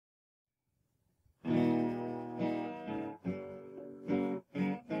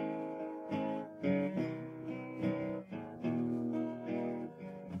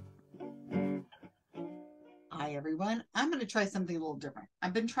one, I'm going to try something a little different.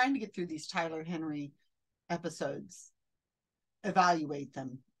 I've been trying to get through these Tyler Henry episodes, evaluate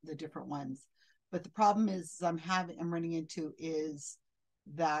them, the different ones. But the problem is I'm running into is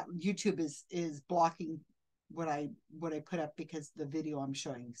that YouTube is blocking what I put up because the video I'm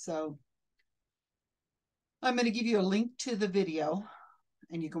showing. So I'm going to give you a link to the video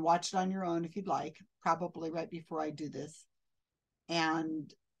and you can watch it on your own if you'd like, probably right before I do this,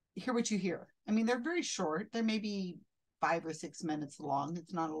 and hear what you hear. I mean, they're very short. They're maybe 5 or 6 minutes long.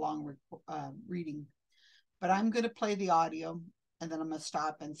 It's not a long reading, but I'm going to play the audio and then I'm going to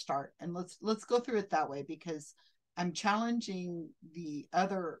stop and start. And let's go through it that way because I'm challenging the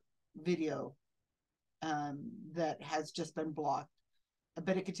other video that has just been blocked,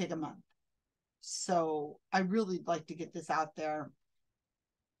 but it could take a month. So I really like to get this out there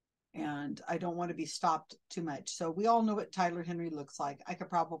and I don't want to be stopped too much. So we all know what Tyler Henry looks like. I could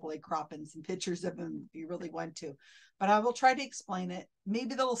probably crop in some pictures of him if you really want to, but I will try to explain it.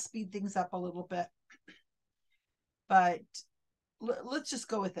 Maybe that'll speed things up a little bit, but let's just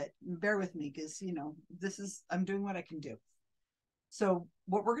go with it. Bear with me because, I'm doing what I can do. So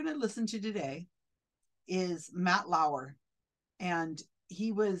what we're going to listen to today is Matt Lauer, and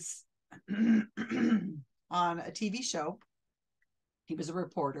he was on a TV show. He was a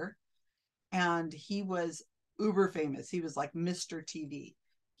reporter and he was uber famous. He was like Mr. TV.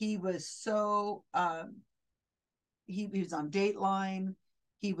 He was so he was on Dateline.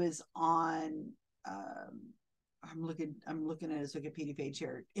 He was on I'm looking at his Wikipedia page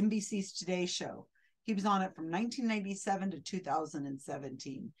here. NBC's Today Show. He was on it from 1997 to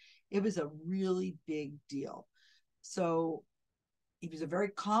 2017. It was a really big deal. So he was a very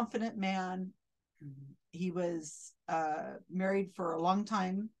confident man. He was married for a long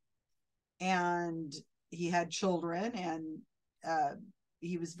time and he had children, and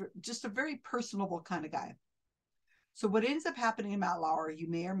he was just a very personable kind of guy. So what ends up happening to Matt Lauer, you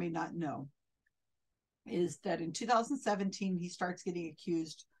may or may not know, is that in 2017, he starts getting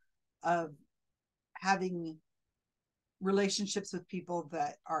accused of having relationships with people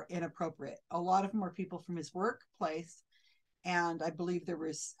that are inappropriate. A lot of them are people from his workplace. And I believe there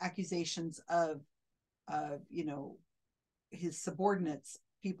was accusations of his subordinates,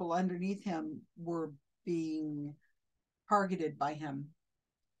 people underneath him, were being targeted by him.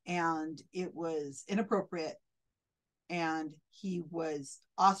 And it was inappropriate. And he was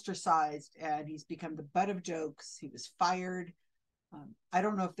ostracized and he's become the butt of jokes. He was fired. I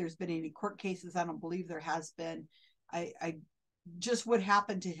don't know if there's been any court cases. I don't believe there has been. I just what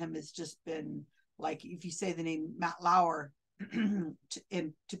happened to him has just been like, if you say the name Matt Lauer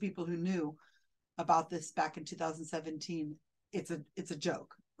to people who knew about this back in 2017, it's a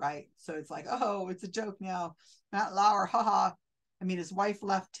joke, right? So it's like, oh, it's a joke now. Matt Lauer, haha. I mean, his wife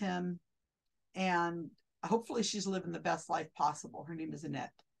left him, and hopefully she's living the best life possible. Her name is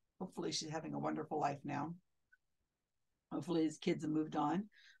Annette. Hopefully she's having a wonderful life now. Hopefully his kids have moved on.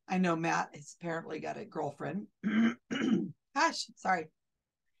 I know Matt has apparently got a girlfriend. Gosh, sorry.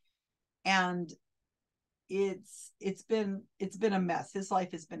 And it's been a mess. His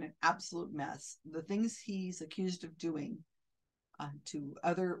life has been an absolute mess. The things he's accused of doing to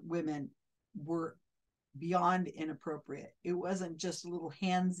other women were beyond inappropriate. It wasn't just a little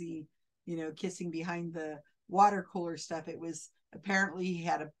handsy, kissing behind the water cooler stuff. It was apparently he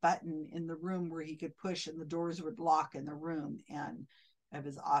had a button in the room where he could push and the doors would lock in the room and of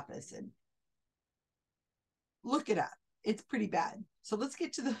his office. And look it up. It's pretty bad. So let's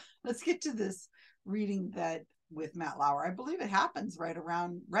get to this reading that with Matt Lauer. I believe it happens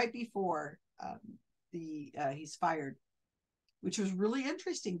right before he's fired, which was really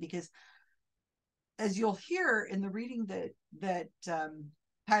interesting because, as you'll hear in the reading that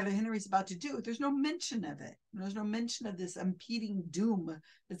Tyler Henry's about to do, there's no mention of it. There's no mention of this impending doom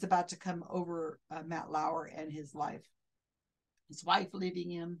that's about to come over Matt Lauer and his life. His wife leaving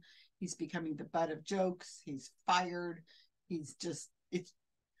him. He's becoming the butt of jokes. He's fired. His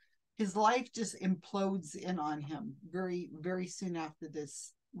life just implodes in on him very, very soon after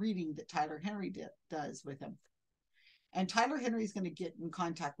this reading that Tyler Henry does with him. And Tyler Henry is going to get in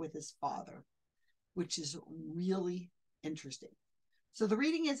contact with his father, which is really interesting. So the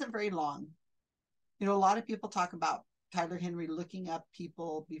reading isn't very long. A lot of people talk about Tyler Henry looking up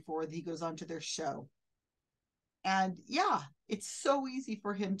people before he goes on to their show. And yeah, it's so easy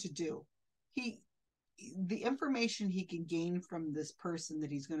for him to do. The information he can gain from this person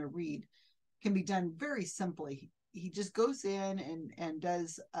that he's going to read can be done very simply. He just goes in and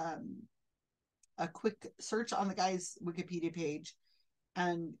does a quick search on the guy's Wikipedia page,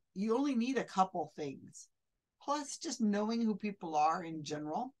 and you only need a couple things. Plus, just knowing who people are in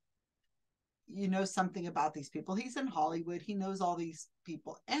general you know something about these people. He's in Hollywood. He knows all these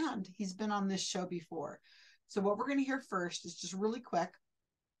people, and he's been on this show before. So what we're going to hear first is just really quick.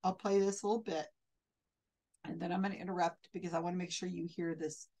 I'll play this a little bit, and then I'm going to interrupt because I want to make sure you hear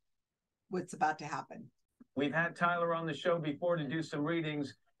this, what's about to happen. We've had Tyler on the show before to do some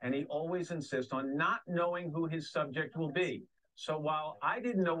readings, and he always insists on not knowing who his subject will be. So while I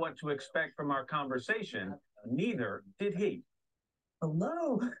didn't know what to expect from our conversation, neither did he.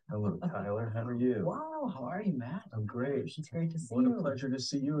 Hello. Hello, Tyler. How are you? Wow, how are you, Matt? I'm great. It's great to see What you. a pleasure to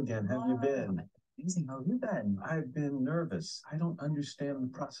see you again. How have you been? Amazing. How have you been? I've been nervous. I don't understand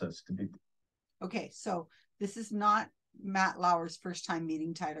the process to be. Okay, so this is not Matt Lauer's first time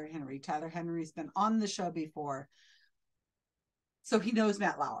meeting Tyler Henry. Tyler Henry's been on the show before, so he knows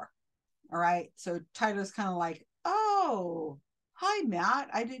Matt Lauer. All right, so Tyler's kind of like, oh, hi, Matt.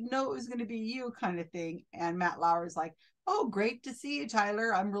 I didn't know it was going to be you, kind of thing. And Matt Lauer's like, oh, great to see you,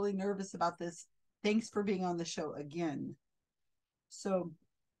 Tyler. I'm really nervous about this. Thanks for being on the show again. So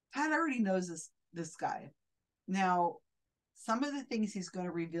Tyler already knows this guy. Now, some of the things he's going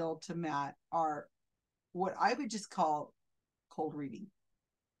to reveal to Matt are what I would just call cold reading.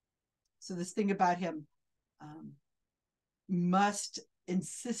 So this thing about him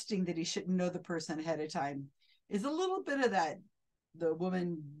insisting that he shouldn't know the person ahead of time is a little bit of that the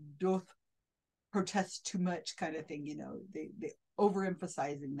woman doth protest too much kind of thing, they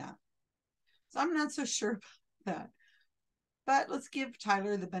overemphasizing that. So I'm not so sure about that. But let's give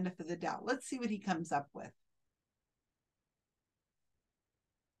Tyler the benefit of the doubt. Let's see what he comes up with.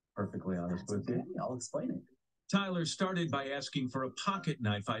 Perfectly honest with you. I'll explain it. Tyler started by asking for a pocket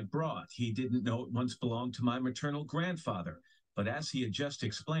knife I brought. He didn't know it once belonged to my maternal grandfather. But as he had just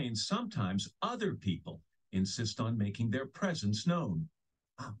explained, sometimes other people insist on making their presence known.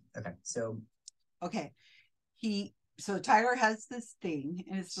 Oh, okay. So Tyler has this thing,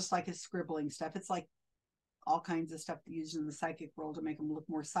 and it's just like his scribbling stuff. It's like all kinds of stuff used in the psychic world to make him look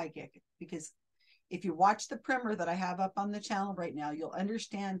more psychic. Because if you watch the primer that I have up on the channel right now, you'll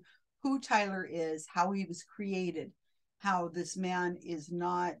understand who Tyler is, how he was created, how this man is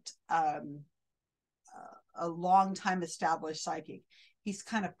not a long time established psychic. He's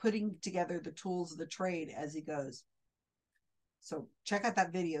kind of putting together the tools of the trade as he goes. So check out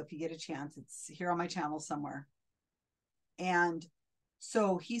that video if you get a chance. It's here on my channel somewhere. And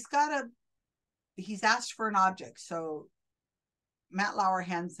so he's asked for an object. So Matt Lauer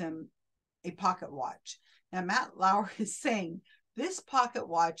hands him a pocket watch. Now Matt Lauer is saying, this pocket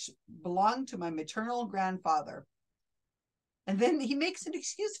watch belonged to my maternal grandfather. And then he makes an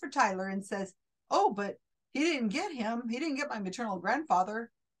excuse for Tyler and says, oh, but he didn't get him. He didn't get my maternal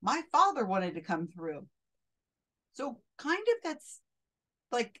grandfather. My father wanted to come through. So kind of that's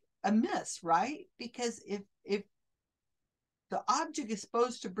like a miss, right? Because if the object is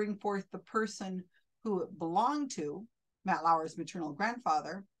supposed to bring forth the person who it belonged to, Matt Lauer's maternal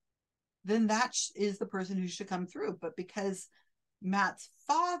grandfather, then that is the person who should come through. But because Matt's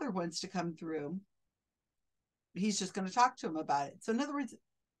father wants to come through, he's just going to talk to him about it. So in other words,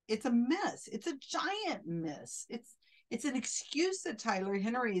 it's a miss. It's a giant miss. It's an excuse that Tyler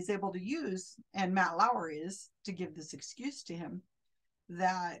Henry is able to use, and Matt Lauer is, to give this excuse to him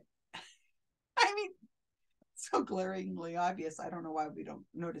that, I mean, so glaringly obvious. I don't know why we don't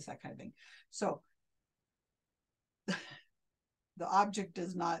notice that kind of thing. So the object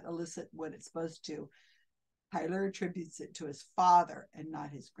does not elicit what it's supposed to. Tyler attributes it to his father and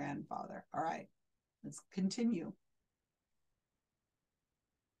not his grandfather. All right, let's continue.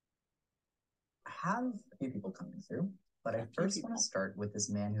 I have a few people coming through, but I first want to start with this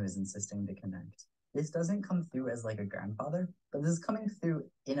man who is insisting to connect. This doesn't come through as like a grandfather, but this is coming through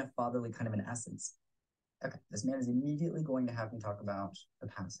in a fatherly kind of an essence. Okay, this man is immediately going to have me talk about the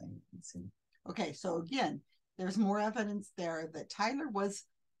passing. Let's see. Okay, so again, there's more evidence there that Tyler it's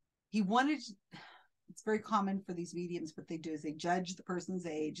very common for these mediums. What they do is they judge the person's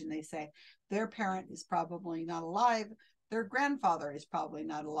age and they say their parent is probably not alive, their grandfather is probably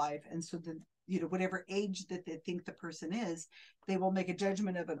not alive. And so whatever age that they think the person is, they will make a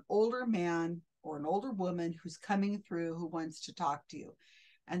judgment of an older man or an older woman who's coming through who wants to talk to you.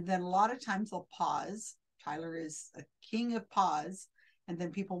 And then a lot of times they'll pause. Tyler is a king of pause. And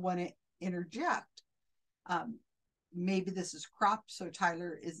then people want to interject. Maybe this is cropped, so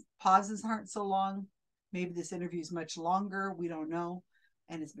pauses aren't so long. Maybe this interview is much longer. We don't know.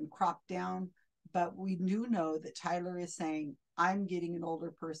 And it's been cropped down. But we do know that Tyler is saying, I'm getting an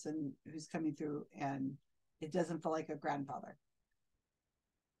older person who's coming through, and it doesn't feel like a grandfather.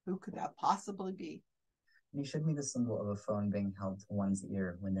 Who could that possibly be? You showed me the symbol of a phone being held to one's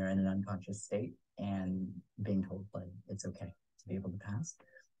ear when they're in an unconscious state and being told, like, it's okay to be able to pass.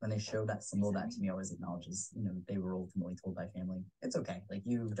 when they show that symbol, that to me always acknowledges, they were ultimately told by family, it's okay. Like,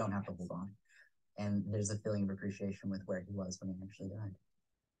 you don't have to hold on. And there's a feeling of appreciation with where he was when he actually died.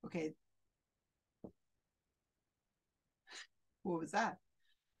 Okay. What was that?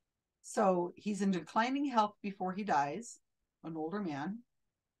 So he's in declining health before he dies, an older man.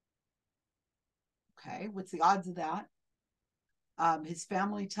 Okay, what's the odds of that? His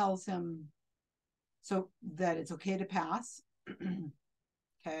family tells him so that it's okay to pass.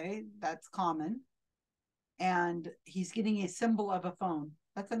 Okay, that's common. And he's getting a symbol of a phone.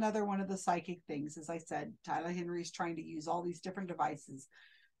 That's another one of the psychic things. As I said, Tyler Henry's trying to use all these different devices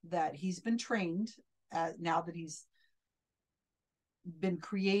that he's been trained at, now that he's been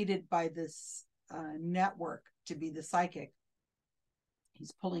created by this network to be the psychic.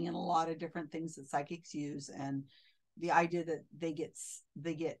 He's pulling in a lot of different things that psychics use, and the idea that they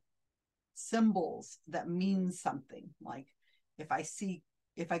get symbols that mean something. Like if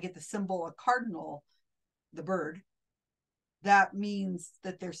I get the symbol a cardinal, the bird, that means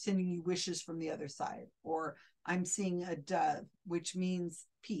that they're sending you wishes from the other side. Or I'm seeing a dove, which means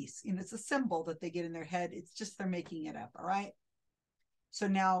peace. It's a symbol that they get in their head. It's just they're making it up. All right. So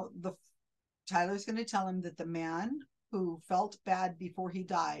now Tyler's going to tell him that the man who felt bad before he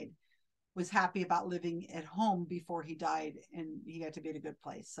died was happy about living at home before he died, and he got to be in a good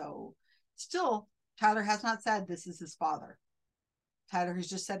place. So still, Tyler has not said this is his father. Tyler has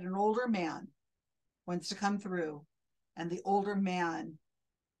just said an older man wants to come through, and the older man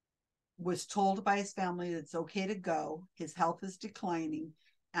was told by his family that it's okay to go, his health is declining,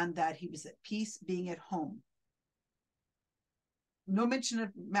 and that he was at peace being at home. No mention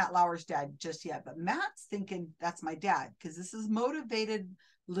of Matt Lauer's dad just yet, but Matt's thinking that's my dad, because this is motivated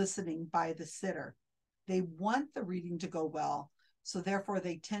listening by the sitter. They want the reading to go well, so therefore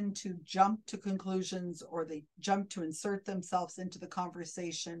they tend to jump to conclusions, or they jump to insert themselves into the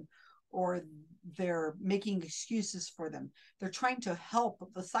conversation, or they're making excuses for them. They're trying to help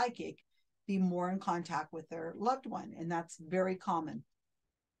the psychic be more in contact with their loved one, and that's very common.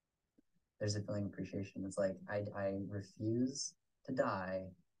 There's a feeling of appreciation. It's like, I refuse to die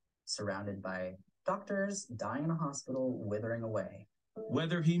surrounded by doctors, dying in a hospital, withering away.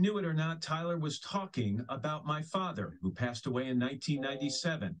 Whether he knew it or not, Tyler was talking about my father, who passed away in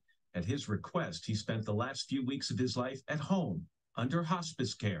 1997. At his request, he spent the last few weeks of his life at home under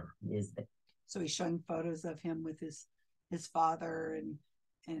hospice care. So he's showing photos of him with his father,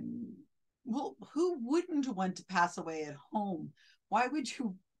 and well, who wouldn't want to pass away at home? Why would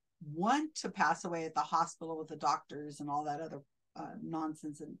you want to pass away at the hospital with the doctors and all that other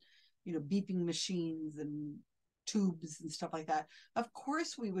nonsense, and beeping machines and tubes and stuff like that? Of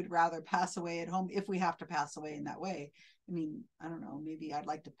course we would rather pass away at home if we have to pass away in that way. I mean, I don't know, maybe I'd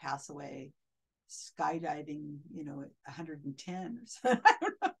like to pass away skydiving, at 110 or something. I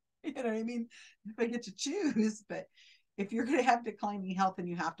don't know. You know what I mean? If I get to choose. But if you're going to have declining health and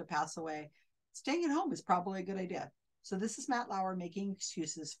you have to pass away, staying at home is probably a good idea. So this is Matt Lauer making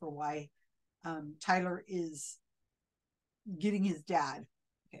excuses for why Tyler is getting his dad.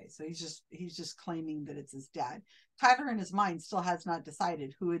 Okay, so he's just claiming that it's his dad. Tyler in his mind still has not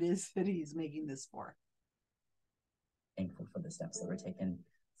decided who it is that he's making this for. Thankful for the steps that were taken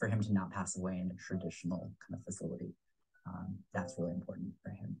for him to not pass away in a traditional kind of facility. That's really important for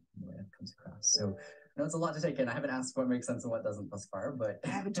him in the way it comes across. So I know it's a lot to take in. I haven't asked what makes sense and what doesn't thus far, but I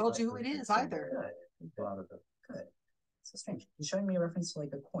haven't told you who it is either. Good. A lot of it. Good. So strange. He's showing me a reference to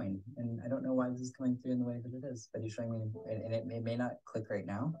like a coin, and I don't know why this is coming through in the way that it is, but he's showing me, and it may not click right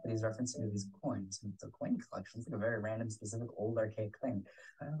now, but he's referencing these coins. And it's a coin collection. It's like a very random, specific, old, archaic thing.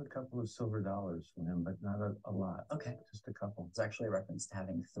 I have a couple of silver dollars from him, but not a lot. Okay. Just a couple. It's actually a reference to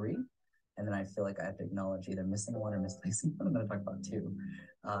having 3. And then I feel like I have to acknowledge either missing one or misplacing one. I'm going to talk about 2.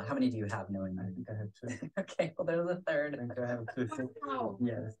 How many do you have, knowing that? I think I have 2. Okay, well, there's a third. I think I have 2. Wow.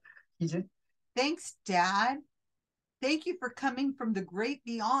 Yes. PJ? Thanks, Dad. Thank you for coming from the great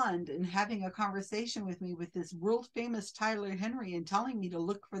beyond and having a conversation with me with this world famous Tyler Henry and telling me to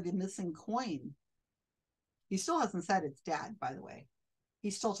look for the missing coin. He still hasn't said it's Dad, by the way.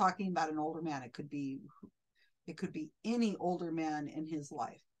 He's still talking about an older man. It could be any older man in his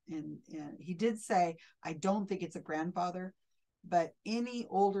life. And he did say, I don't think it's a grandfather, but any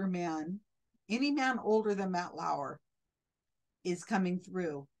man older than Matt Lauer is coming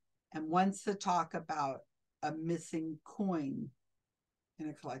through and wants to talk about a missing coin in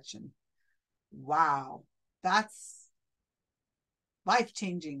a collection. Wow, that's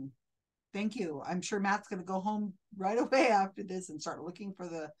life-changing. Thank you. I'm sure Matt's going to go home right away after this and start looking for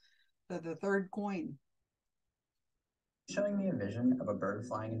the third coin. showing me a vision of a bird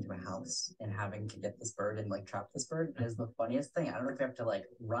flying into a house and having to get this bird and like trap this bird. It is the funniest thing. I don't know if you have to like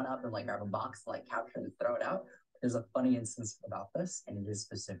run up and like grab a box, like capture it and throw it out. There's a funny instance about this, and it is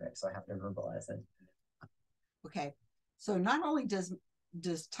specific, so I have to verbalize it. Okay, so not only does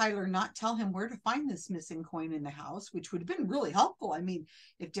Tyler not tell him where to find this missing coin in the house, which would have been really helpful. I mean,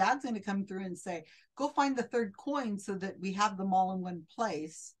 if Dad's going to come through and say, "Go find the third coin so that we have them all in one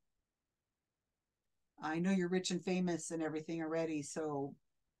place." I know you're rich and famous and everything already, so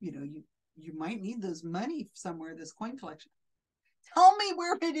you might need those money somewhere, this coin collection. Tell me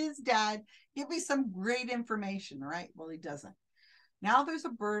where it is, Dad. Give me some great information, right? Well, he doesn't. Now there's a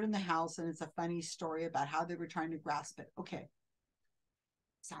bird in the house, and it's a funny story about how they were trying to grasp it. Okay.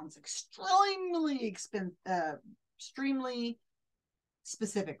 Sounds extremely extremely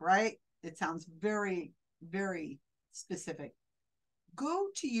specific, right? It sounds very, very specific. Go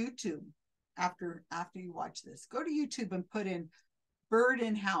to YouTube after you watch this. Go to YouTube and put in bird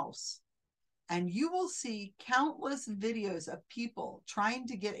in house, and you will see countless videos of people trying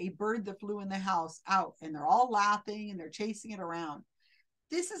to get a bird that flew in the house out, and they're all laughing and they're chasing it around.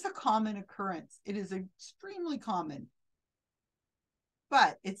 This is a common occurrence. It is extremely common,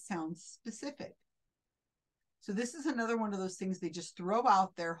 but it sounds specific. So this is another one of those things they just throw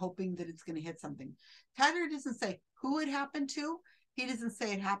out there hoping that it's going to hit something. Tyler doesn't say who it happened to. He doesn't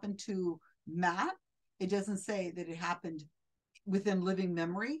say it happened to Matt. It doesn't say that it happened within living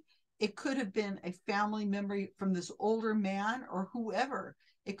memory. It could have been a family memory from this older man or whoever.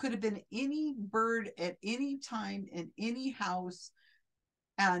 It could have been any bird at any time in any house.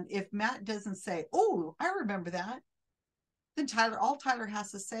 And if Matt doesn't say, "Oh, I remember that," then all Tyler has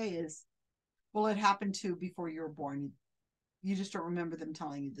to say is, "Well, it happened to before you were born. You just don't remember them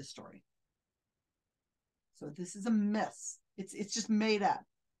telling you the story." So this is a myth. It's just made up.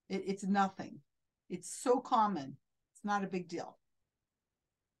 It's nothing. It's so common. It's not a big deal.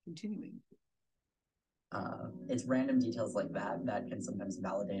 Continuing. It's random details like that can sometimes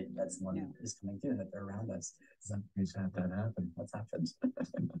validate that someone is coming through, that they're around us. He's had that happen. That's happened.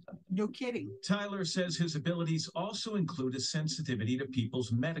 No kidding. Tyler says his abilities also include a sensitivity to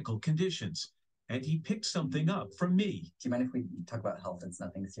people's medical conditions, and he picked something up from me. Do you mind if we talk about health? It's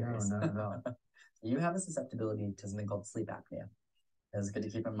nothing serious. No, not at all. You have a susceptibility to something called sleep apnea. It's good to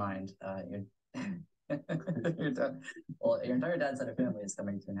keep in mind. Your entire dad's side of family is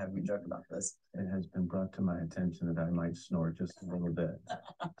coming to and having me joke about this. It has been brought to my attention that I might snore just a little bit.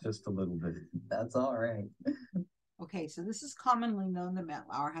 Just a little bit. That's all right. Okay, so this is commonly known that Matt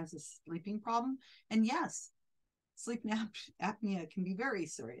Lauer has a sleeping problem. And yes, sleep apnea can be very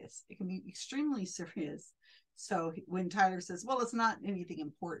serious. It can be extremely serious. So when Tyler says, "Well, it's not anything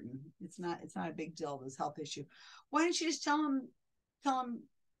important. It's not a big deal, this health issue," why don't you just tell him,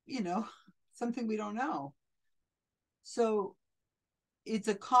 something we don't know? So it's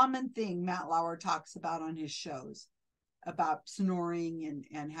a common thing Matt Lauer talks about on his shows, about snoring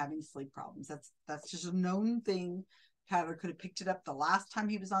and having sleep problems. That's just a known thing. Tyler could have picked it up the last time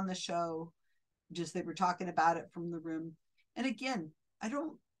he was on the show. Just they were talking about it from the room. And again, I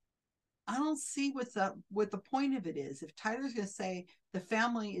don't see what the point of it is. If Tyler's going to say the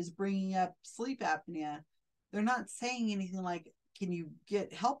family is bringing up sleep apnea, they're not saying anything like, "Can you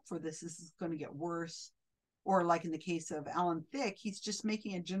get help for this? This is going to get worse." Or like in the case of Alan Thicke, he's just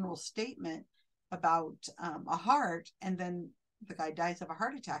making a general statement about a heart, and then the guy dies of a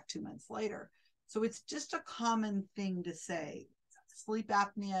heart attack 2 months later. So it's just a common thing to say. Sleep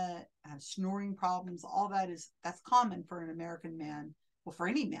apnea, snoring problems, all that's common for an American man. Well, for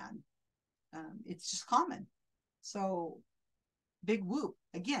any man, it's just common. So big whoop.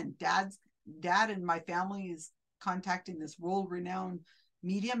 Again, dad and my family is contacting this world-renowned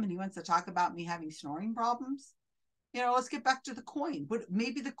medium, and he wants to talk about me having snoring problems. Let's get back to the coin. But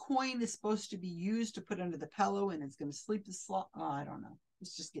maybe the coin is supposed to be used to put under the pillow, and it's going to sleep the slot. Oh, I don't know.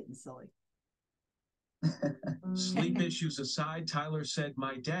 It's just getting silly. Sleep issues aside, Tyler said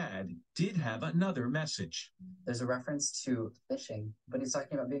my dad did have another message. There's a reference to fishing, but he's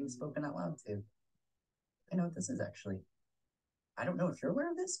talking about being spoken out loud too. I know what this is actually. I don't know if you're aware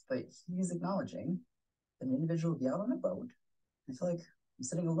of this, but he's acknowledging an individual will be out on a boat. I feel like I'm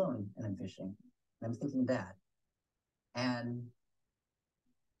sitting alone and I'm fishing, and I'm thinking Dad. And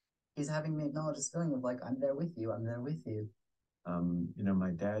he's having me acknowledge this feeling of like, I'm there with you.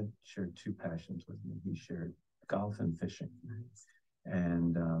 My dad shared two passions with me. He shared golf and fishing.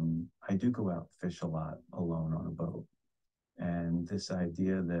 And I do go out fish a lot alone on a boat. And this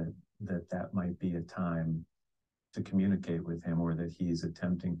idea that might be a time to communicate with him, or that he's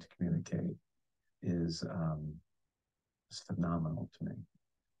attempting to communicate, is phenomenal to me,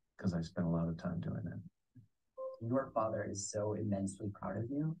 because I spent a lot of time doing that. your father is so immensely proud of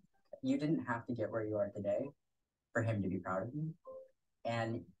you. You didn't have to get where you are today for him to be proud of you.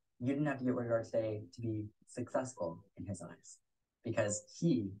 And you didn't have to get where you are today to be successful in his eyes, because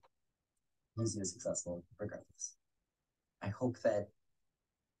he views you as successful regardless. I hope that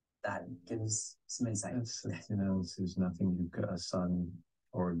gives some insight. There's nothing a son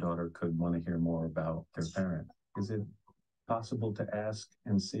or a daughter could want to hear more about their parent. Is it possible to ask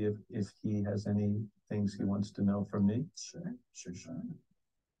and see if he has any things he wants to know from me? Sure.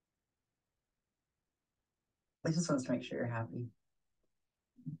 I just want to make sure you're happy.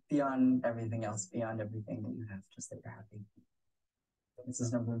 Beyond everything else, beyond everything that you have, just that you're happy. This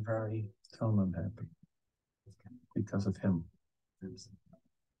is number one priority. Tell him I'm happy. Because of him.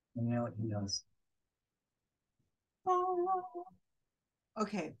 And you know what he knows.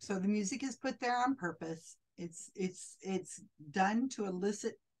 Okay, so the music is put there on purpose. It's done to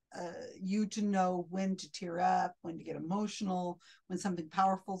elicit you to know when to tear up, when to get emotional, when something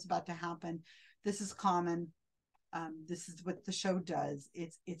powerful is about to happen. This is common. This is what the show does.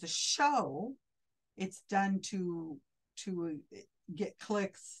 It's a show. It's done to get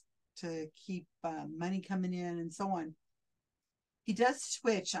clicks, to keep money coming in, and so on. He does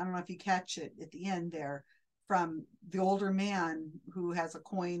switch. I don't know if you catch it at the end there, from the older man who has a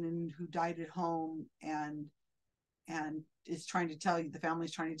coin and who died at home and is trying to tell you, the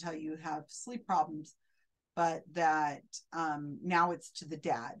family's trying to tell you have sleep problems, but that now it's to the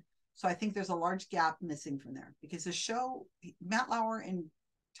dad. So I think there's a large gap missing from there, because the show, Matt Lauer and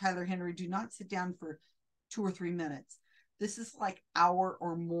Tyler Henry do not sit down for 2 or 3 minutes. This is like hour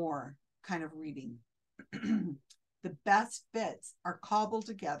or more kind of reading. The best bits are cobbled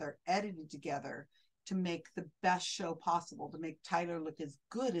together, edited together to make the best show possible, to make Tyler look as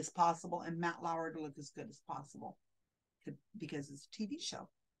good as possible and Matt Lauer to look as good as possible, because it's a TV show.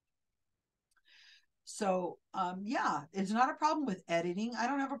 So yeah, it's not a problem with editing. I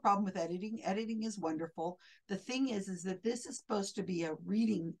don't have a problem with editing. Editing is wonderful. The thing is that this is supposed to be a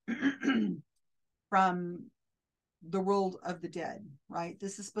reading from the world of the dead, right?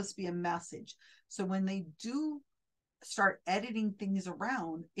 This is supposed to be a message. So when they do start editing things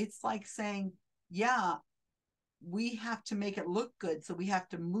around, it's like saying, yeah, we have to make it look good, so we have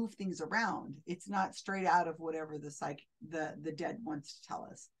to move things around. It's not straight out of whatever the dead wants to tell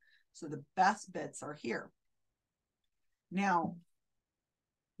us. So the best bits are here. Now,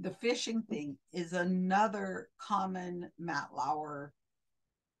 the fishing thing is another common Matt Lauer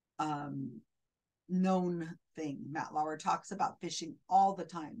known thing. Matt Lauer talks about fishing all the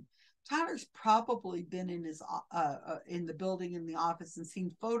time. Tyler's probably been in his in the building, in the office, and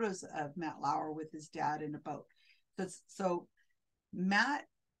seen photos of Matt Lauer with his dad in a boat. So Matt,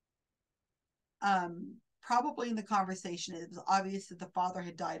 probably in the conversation, it was obvious that the father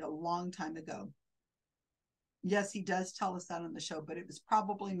had died a long time ago. Yes, he does tell us that on the show, but it was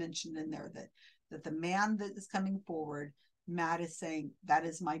probably mentioned in there that the man that is coming forward, Matt is saying, that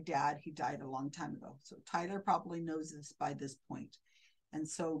is my dad. He died a long time ago. So Tyler probably knows this by this point. And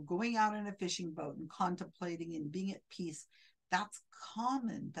so going out in a fishing boat and contemplating and being at peace, that's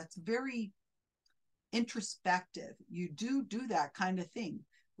common. That's very introspective. You do that kind of thing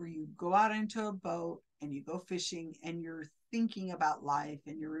where you go out into a boat and you go fishing and you're thinking about life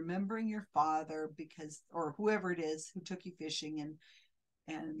and you're remembering your father, because, or whoever it is who took you fishing,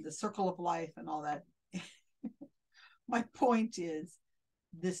 and the circle of life and all that. My point is,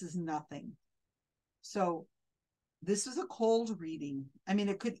 this is nothing. So this is a cold reading. I mean,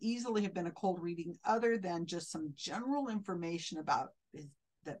 it could easily have been a cold reading other than just some general information about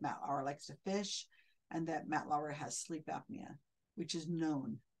that Matt Lauer likes to fish and that Matt Lauer has sleep apnea, which is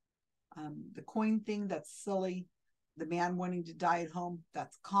known. The coin thing, that's silly. The man wanting to die at home,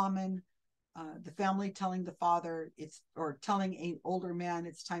 that's common. The family telling the father or telling an older man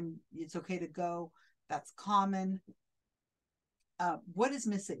it's time, it's okay to go, that's common. What is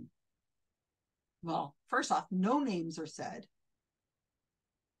missing? Well, first off, no names are said.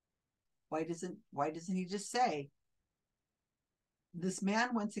 Why doesn't he just say, this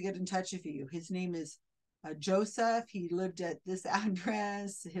man wants to get in touch with you. His name is Joseph. He lived at this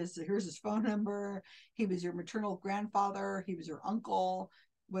address. Here's his phone number. He was your maternal grandfather. He was your uncle,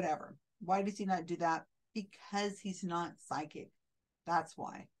 whatever. Why does he not do that? Because he's not psychic. That's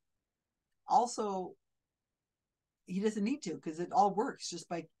why. Also, he doesn't need to, because it all works just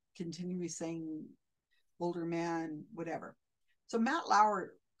by continually saying older man, whatever. So Matt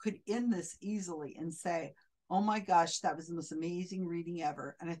Lauer could end this easily and say, oh my gosh, that was the most amazing reading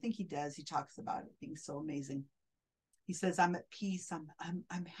ever. And I think he does. He talks about it being so amazing. He says, I'm at peace.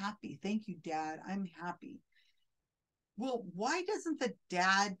 I'm happy. Thank you, Dad. I'm happy. Well, why doesn't the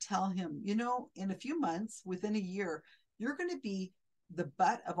dad tell him, in a few months, within a year, you're going to be the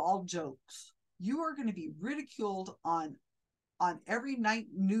butt of all jokes. You are going to be ridiculed on every night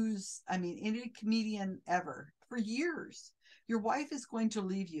news. I mean, any comedian ever for years. Your wife is going to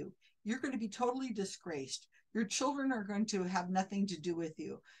leave you. You're going to be totally disgraced. Your children are going to have nothing to do with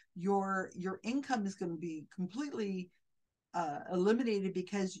you. Your income is going to be completely eliminated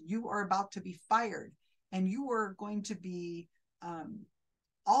because you are about to be fired, and you are going to be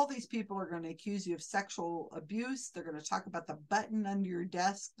all these people are going to accuse you of sexual abuse. They're going to talk about the button under your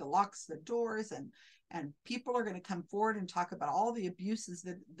desk that locks the doors, and people are going to come forward and talk about all the abuses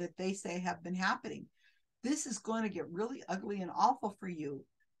that they say have been happening. This is going to get really ugly and awful for you.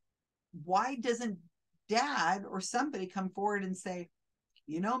 Why doesn't dad or somebody come forward and say,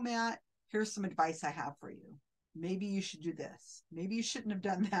 Matt, here's some advice I have for you. Maybe you should do this. Maybe you shouldn't have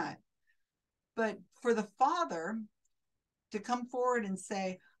done that. But for the father to come forward and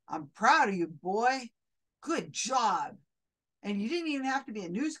say, I'm proud of you, boy. Good job. And you didn't even have to be a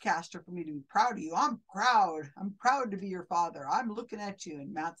newscaster for me to be proud of you. I'm proud. I'm proud to be your father. I'm looking at you.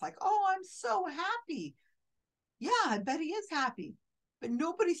 And Matt's like, oh, I'm so happy. Yeah, I bet he is happy. But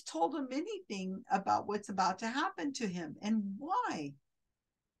nobody's told him anything about what's about to happen to him. And why?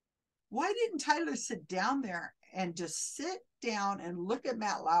 Why didn't Tyler sit down there and just sit down and look at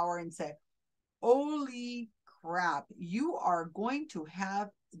Matt Lauer and say, holy crap, you are going to have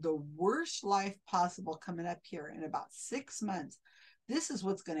the worst life possible coming up here in about 6 months. This is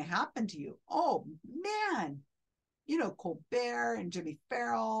what's going to happen to you. Oh, man. Colbert and Jimmy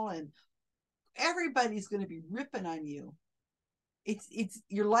Farrell and everybody's going to be ripping on you. It's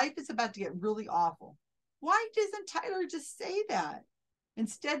your life is about to get really awful. Why doesn't Tyler just say that?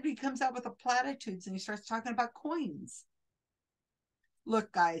 Instead, he comes out with the platitudes and he starts talking about coins.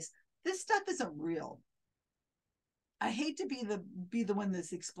 Look, guys, this stuff isn't real. I hate to be the one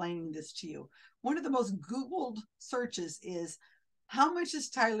that's explaining this to you. One of the most Googled searches is, how much does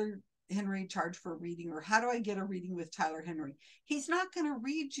Tyler Henry charge for a reading, or how do I get a reading with Tyler Henry? He's not going to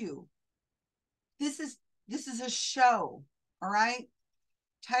read you. This is a show, all right?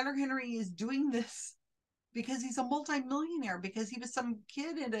 Tyler Henry is doing this because he's a multimillionaire, because he was some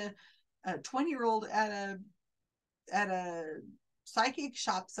kid at a 20-year-old at a psychic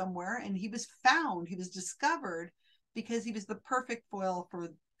shop somewhere, and he was discovered because he was the perfect foil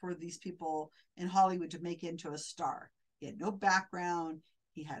for these people in Hollywood to make into a star. He had no background.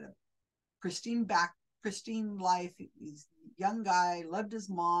 He had a pristine life. He's a young guy, loved his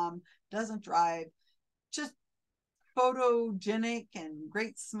mom, doesn't drive, just photogenic and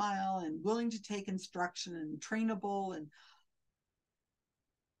great smile and willing to take instruction and trainable. And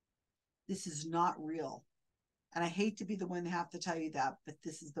this is not real. And I hate to be the one to have to tell you that, but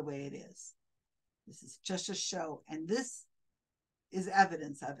this is the way it is. This is just a show, and this is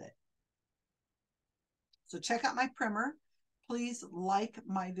evidence of it. So check out my primer. Please like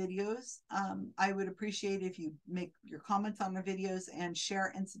my videos. I would appreciate if you make your comments on the videos and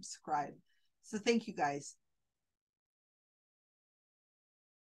share and subscribe. So thank you, guys.